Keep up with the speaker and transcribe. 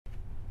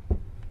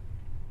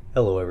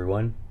Hello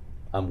everyone,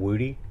 I'm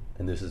Woody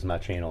and this is my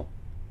channel,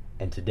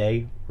 and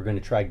today we're going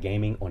to try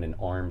gaming on an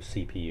ARM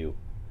CPU.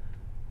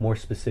 More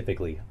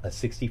specifically, a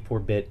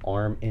 64-bit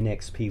ARM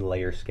NXP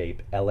Layerscape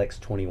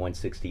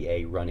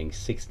LX2160A running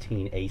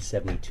 16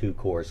 A72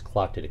 cores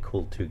clocked at a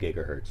cool 2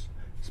 GHz,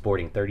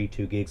 sporting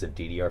 32 gigs of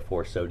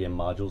DDR4 SODIMM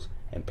modules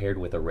and paired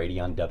with a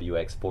Radeon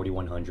WX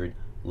 4100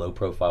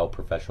 low-profile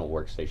professional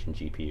workstation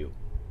GPU.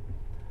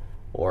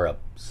 Or a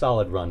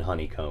SolidRun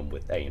HoneyComb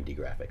with AMD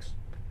graphics.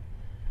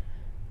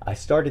 I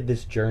started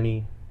this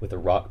journey with a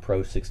ROC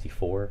Pro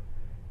 64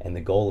 and the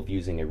goal of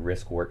using a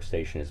RISC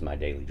workstation as my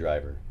daily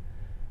driver.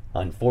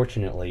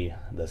 Unfortunately,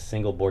 the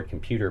single board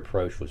computer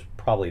approach was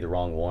probably the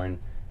wrong one,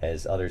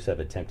 as others have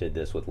attempted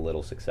this with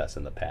little success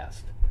in the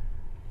past.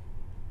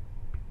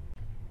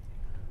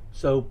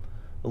 So,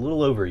 a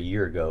little over a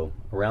year ago,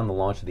 around the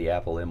launch of the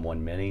Apple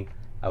M1 Mini,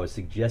 I was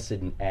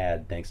suggested an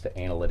ad thanks to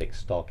analytic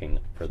stalking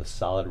for the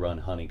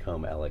SolidRun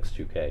HoneyComb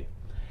LX2K.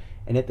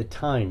 And at the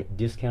time,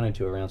 discounted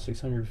to around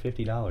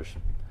 $650.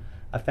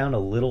 I found a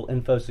little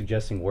info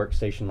suggesting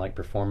workstation-like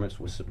performance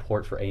with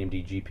support for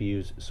AMD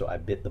GPUs, so I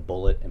bit the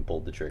bullet and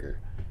pulled the trigger,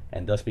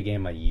 and thus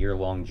began my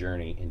year-long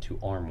journey into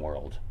ARM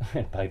world.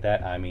 And by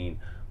that I mean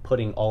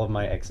putting all of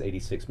my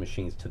x86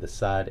 machines to the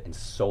side and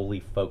solely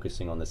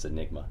focusing on this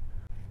enigma.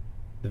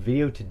 The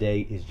video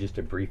today is just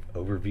a brief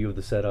overview of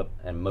the setup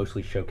and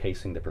mostly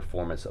showcasing the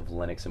performance of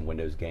Linux and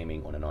Windows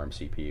gaming on an ARM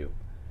CPU.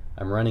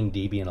 I'm running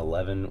Debian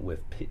 11 with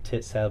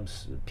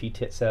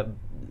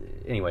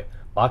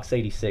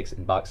box86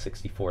 and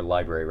box64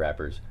 library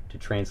wrappers to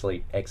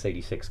translate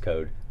x86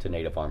 code to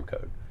native ARM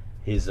code.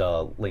 His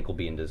link will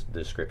be in the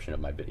description of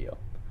my video.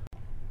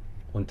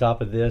 On top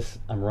of this,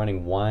 I'm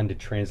running Wine to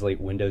translate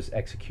Windows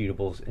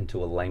executables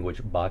into a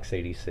language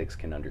box86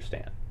 can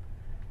understand.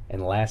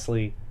 And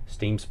lastly,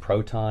 Steam's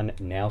Proton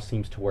now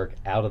seems to work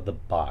out of the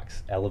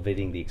box,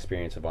 elevating the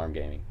experience of ARM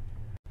gaming.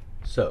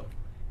 So,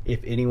 if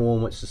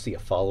anyone wants to see a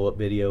follow-up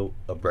video,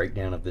 a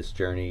breakdown of this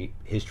journey,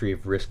 history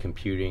of RISC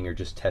computing, or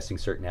just testing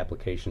certain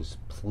applications,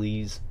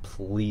 please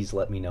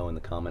let me know in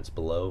the comments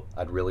below.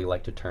 I'd really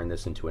like to turn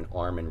this into an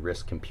ARM and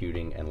RISC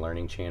computing and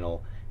learning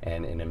channel,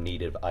 and am in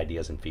need of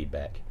ideas and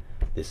feedback.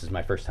 This is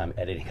my first time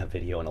editing a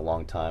video in a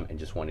long time and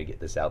just wanted to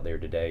get this out there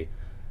today.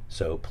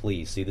 So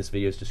please see this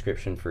video's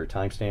description for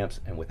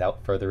timestamps, and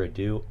without further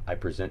ado, I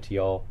present to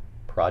y'all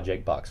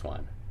Project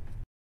BoxWine.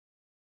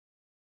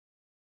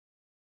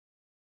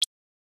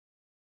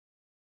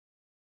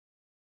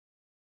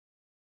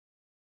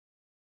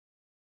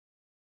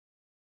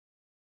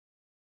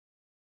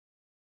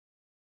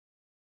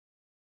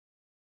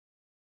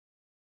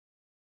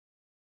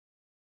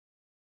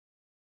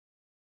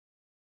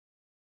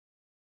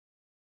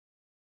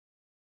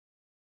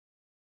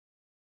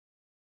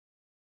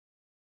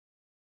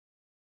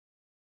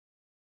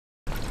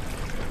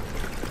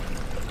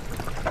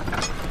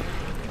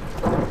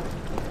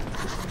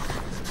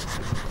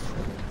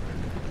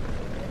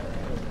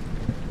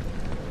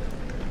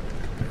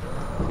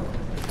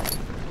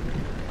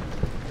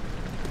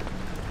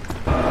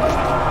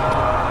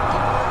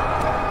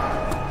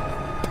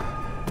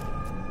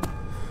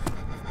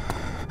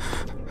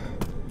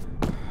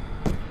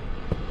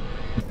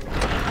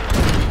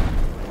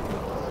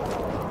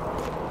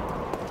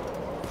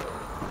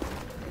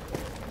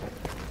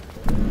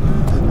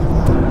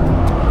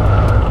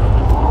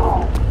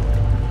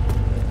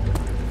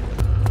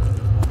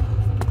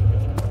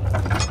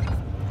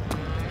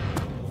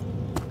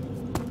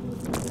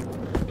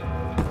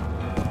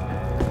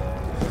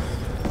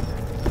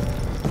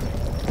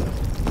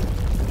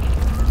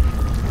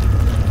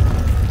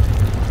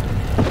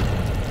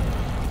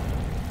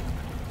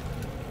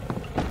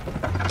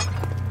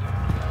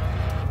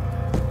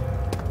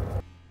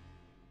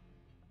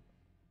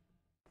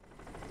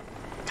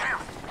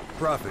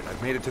 Prophet,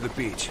 I've made it to the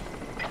beach.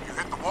 You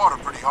hit the water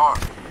pretty hard.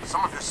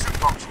 Some of your suit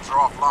functions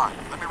are offline.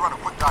 Let me run a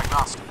quick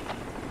diagnostic.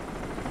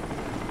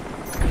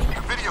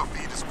 The video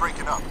feed is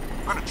breaking up.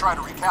 I'm gonna try to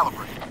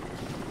recalibrate.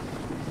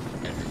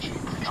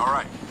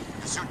 Alright,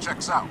 your suit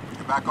checks out.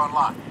 You're back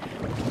online.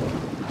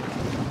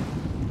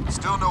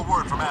 Still no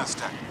word from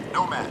Aztec.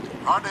 Nomad,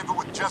 rendezvous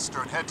with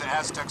Jester and head to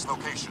Aztec's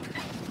location.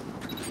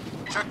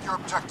 Check your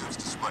objectives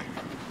display.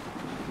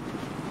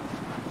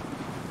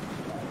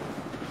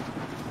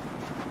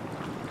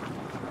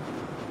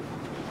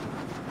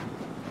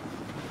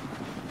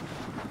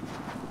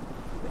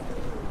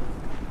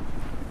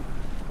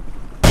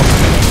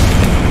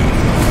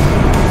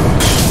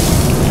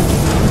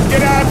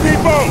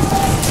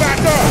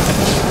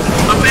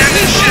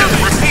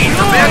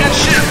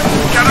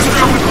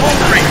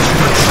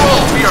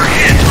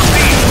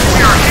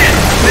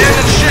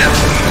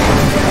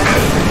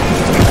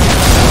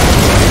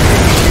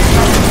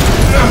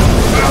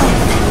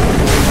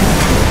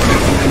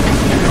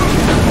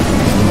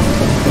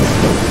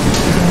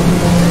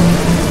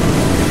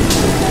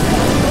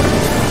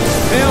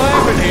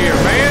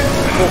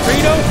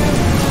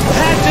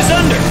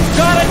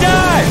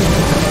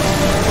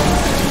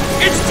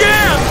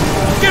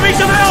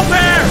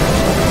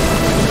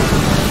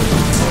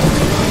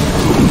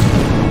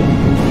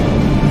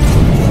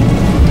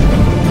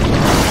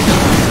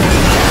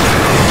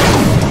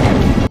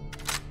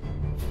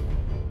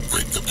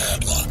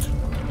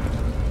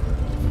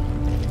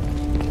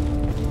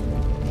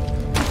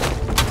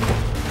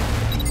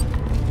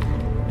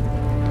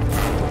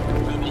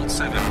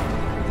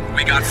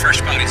 got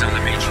fresh bodies on the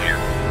beach here.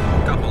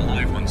 A couple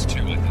live ones too,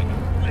 I think.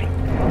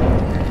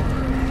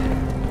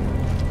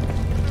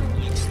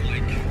 Looks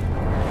like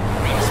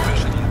we're on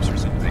special ops or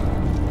something.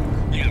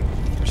 Yeah,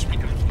 we're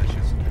recon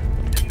flashes.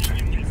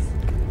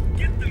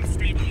 Get them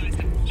stabilized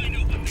and find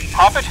out what they...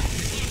 Prophet?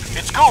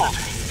 It's Gould.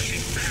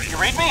 You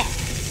read me?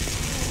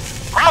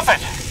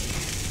 Prophet!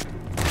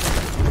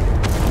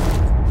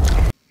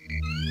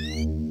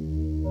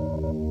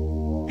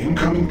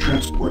 Incoming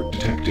transport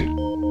detected.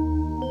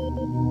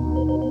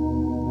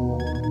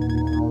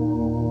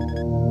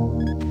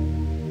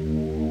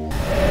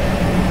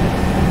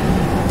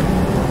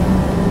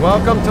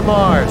 Welcome to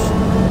Mars.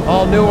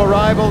 All new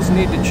arrivals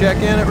need to check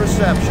in at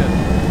reception.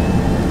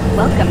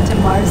 Welcome to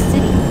Mars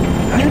City,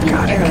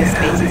 Union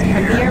Aerospace's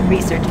premier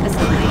research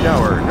facility.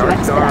 To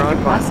expedite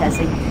your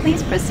processing,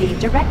 please proceed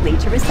directly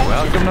to reception.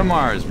 Welcome to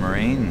Mars,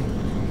 Marine.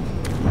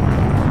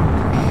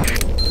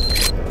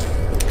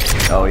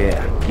 Oh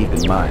yeah, keep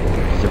in mind,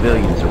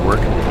 civilians are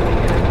working with you.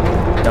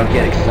 Don't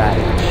get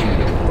excited and shoot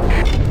them.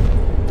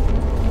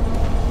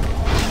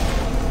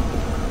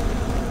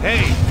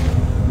 Hey!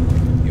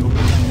 You...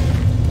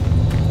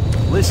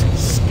 Listen,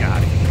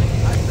 Scotty.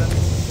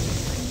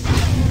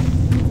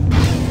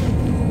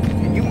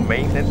 Can you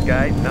maintenance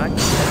guys not...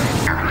 This is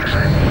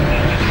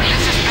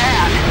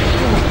bad.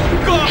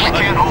 We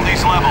can't hold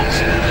these levels.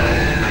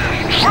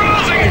 We're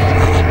losing it!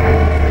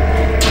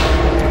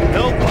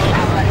 Help!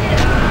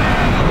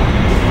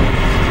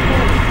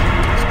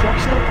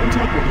 Structural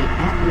integrity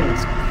at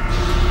risk.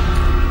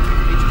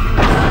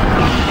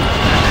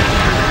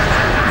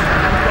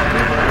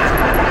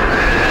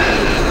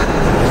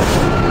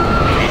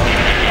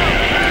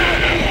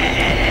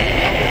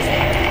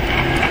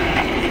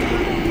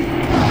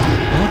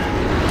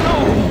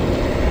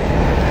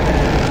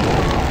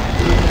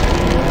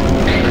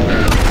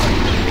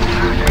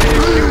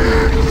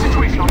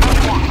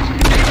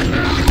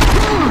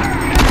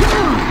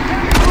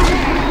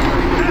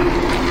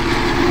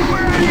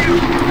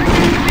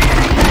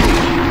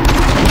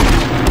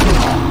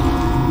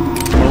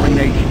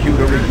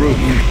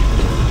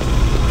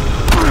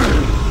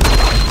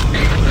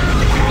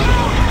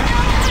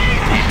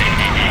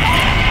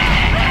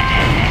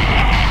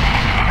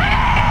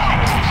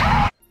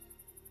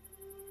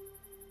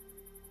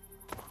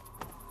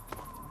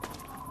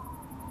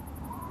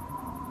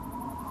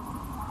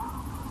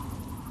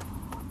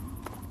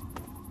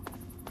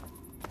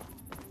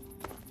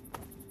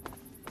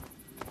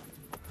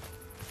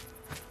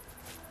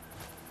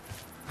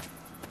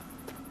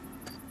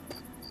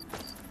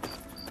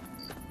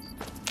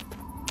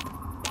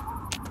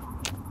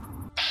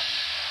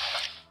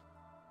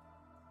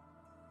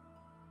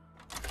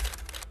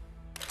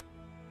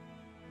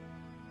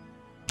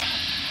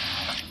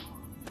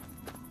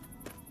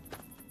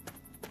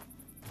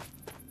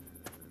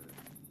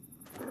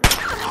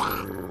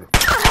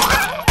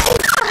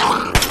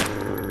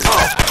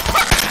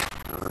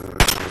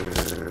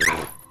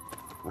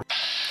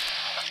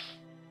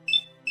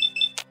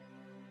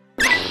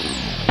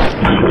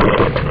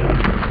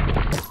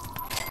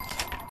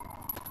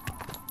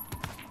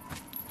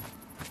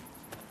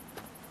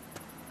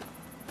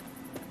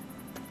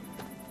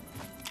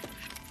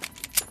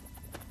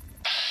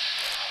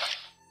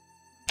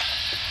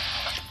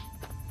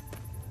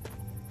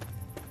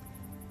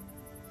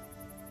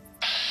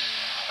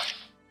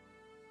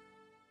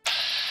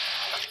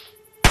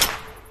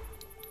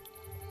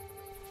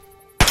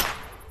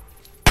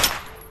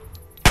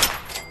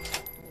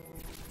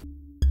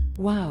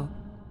 Wow.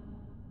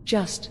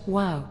 Just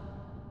wow.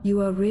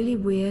 You are really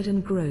weird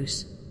and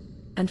gross.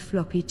 And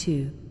floppy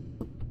too.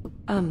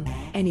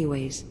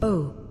 Anyways.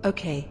 Oh,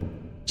 okay.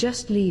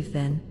 Just leave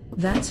then,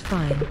 that's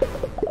fine.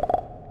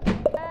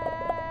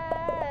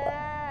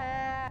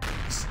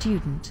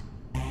 Student.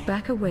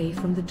 Back away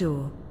from the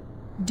door.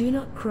 Do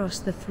not cross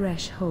the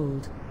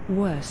threshold.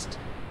 Worst.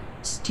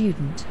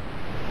 Student.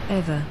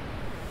 Ever.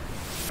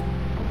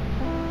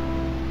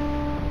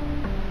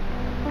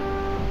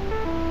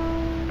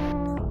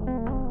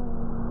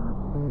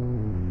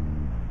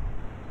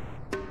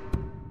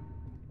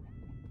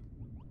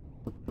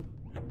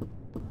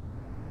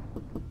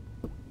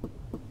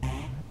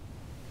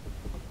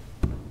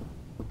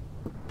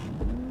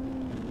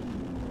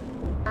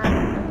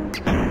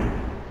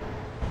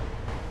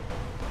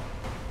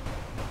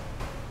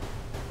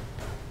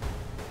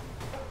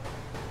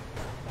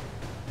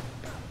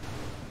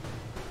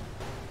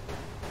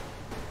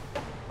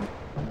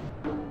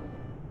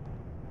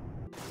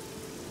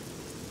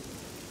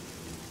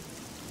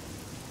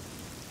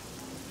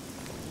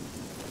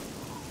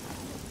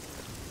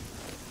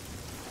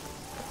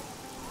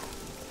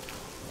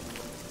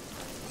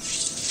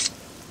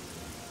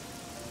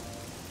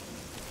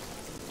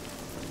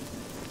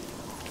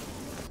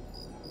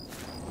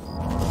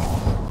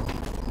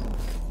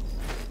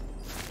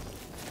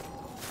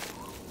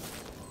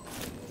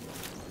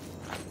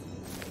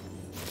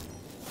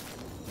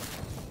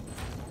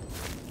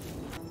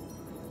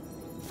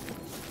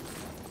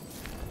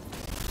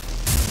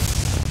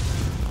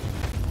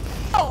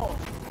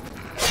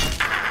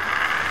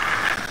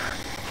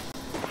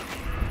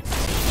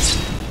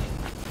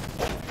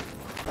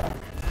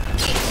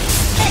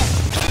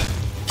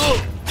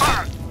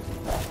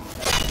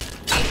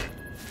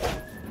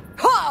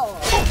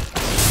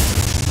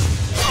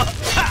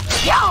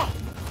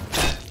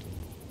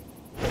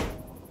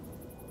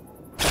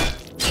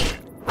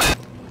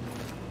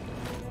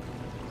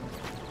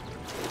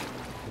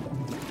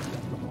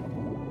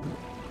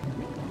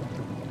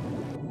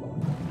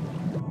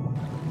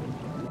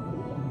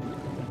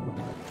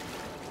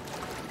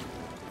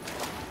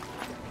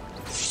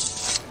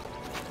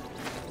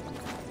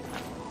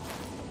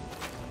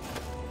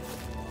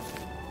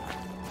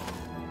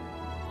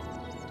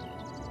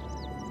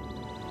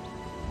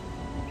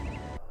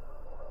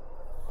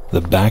 The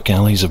back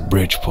alleys of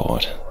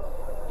Bridgeport.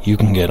 You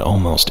can get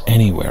almost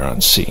anywhere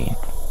unseen,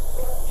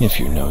 if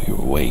you know your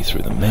way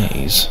through the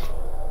maze.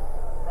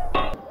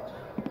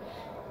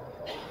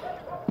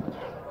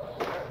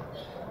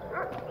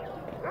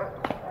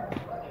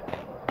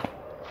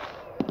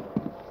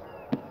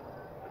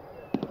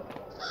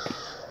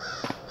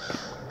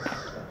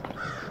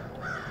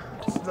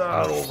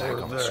 That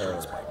over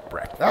there.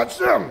 That's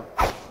him!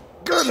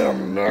 Get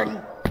him,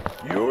 men!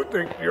 You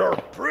think you're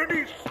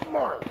pretty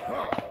smart,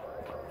 huh?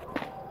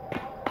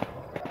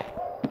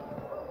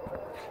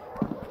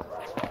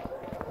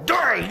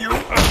 Die, you!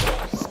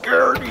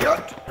 Scared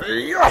yet?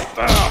 Alright,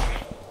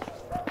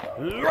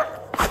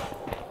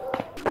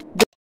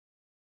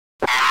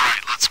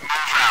 let's move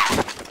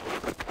out.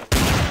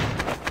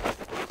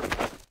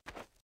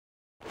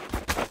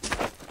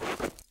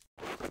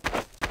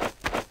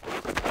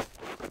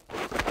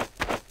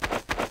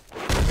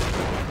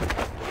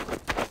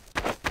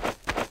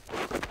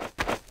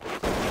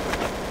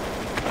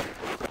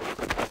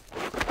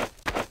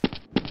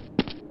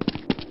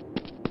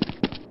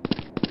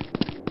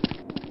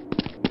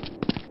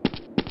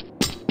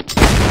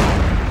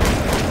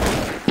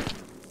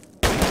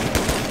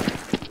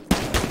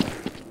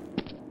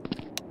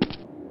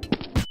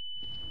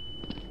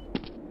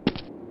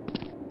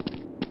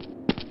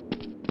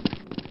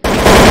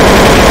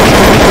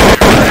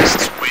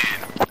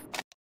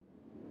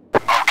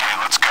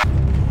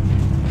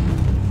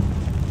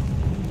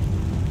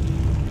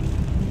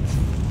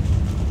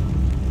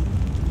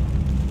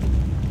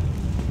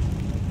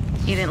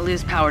 You didn't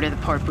lose power to the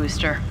port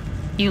booster.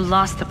 You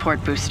lost the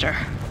port booster.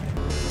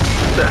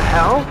 The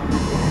hell?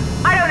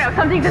 I don't know.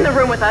 Something's in the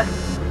room with us.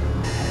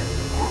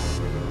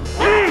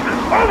 Jesus!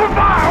 Open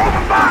fire!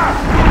 Open fire!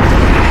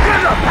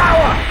 Get the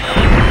power!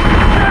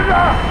 Get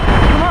the...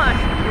 Come on.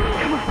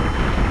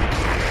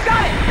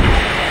 Got it!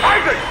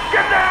 Isaac!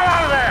 Get the hell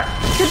out of there!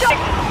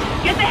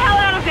 Get the hell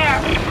out of there!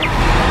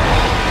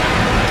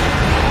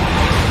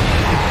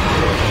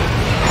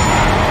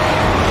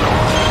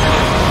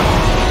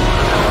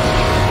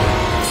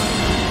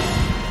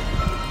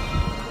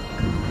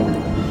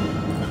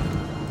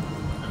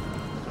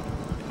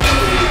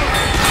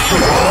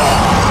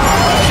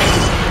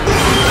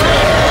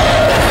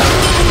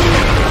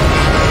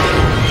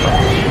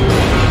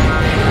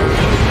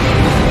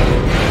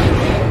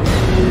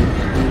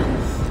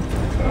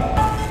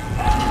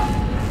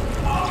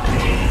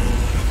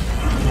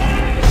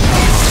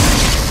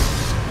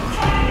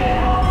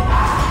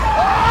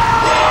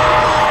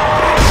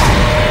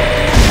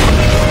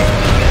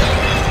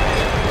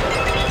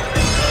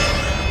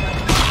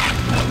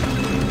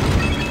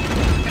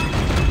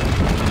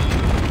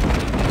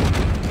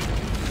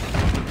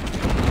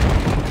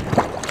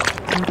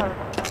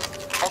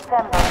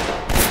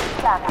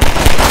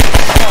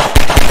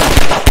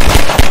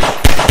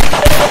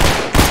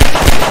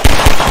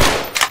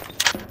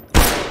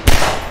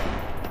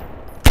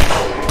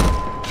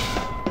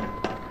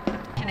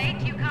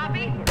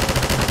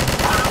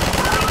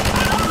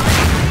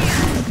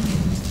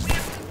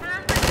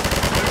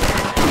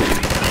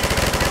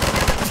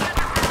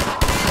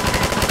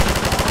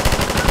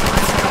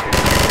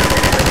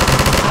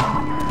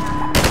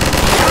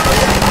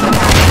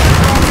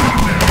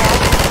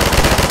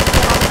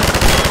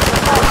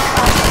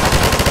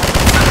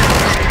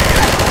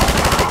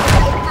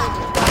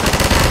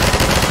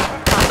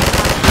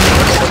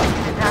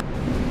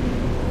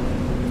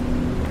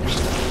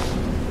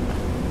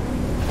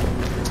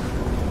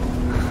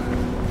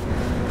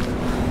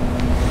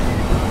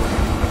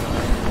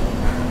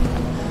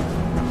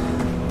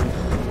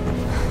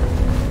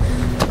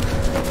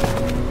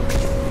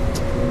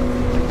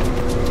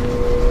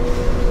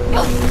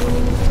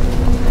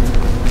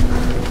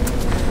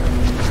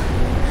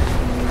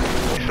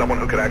 Someone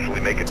who could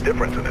actually make a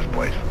difference in this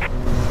place.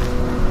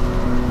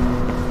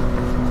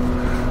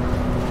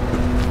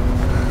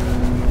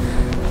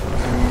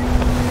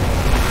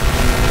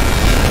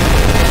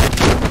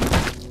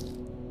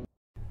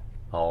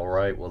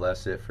 Alright, well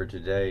that's it for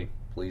today.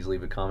 Please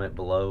leave a comment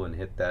below and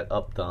hit that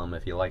up thumb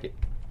if you like it.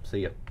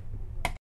 See ya.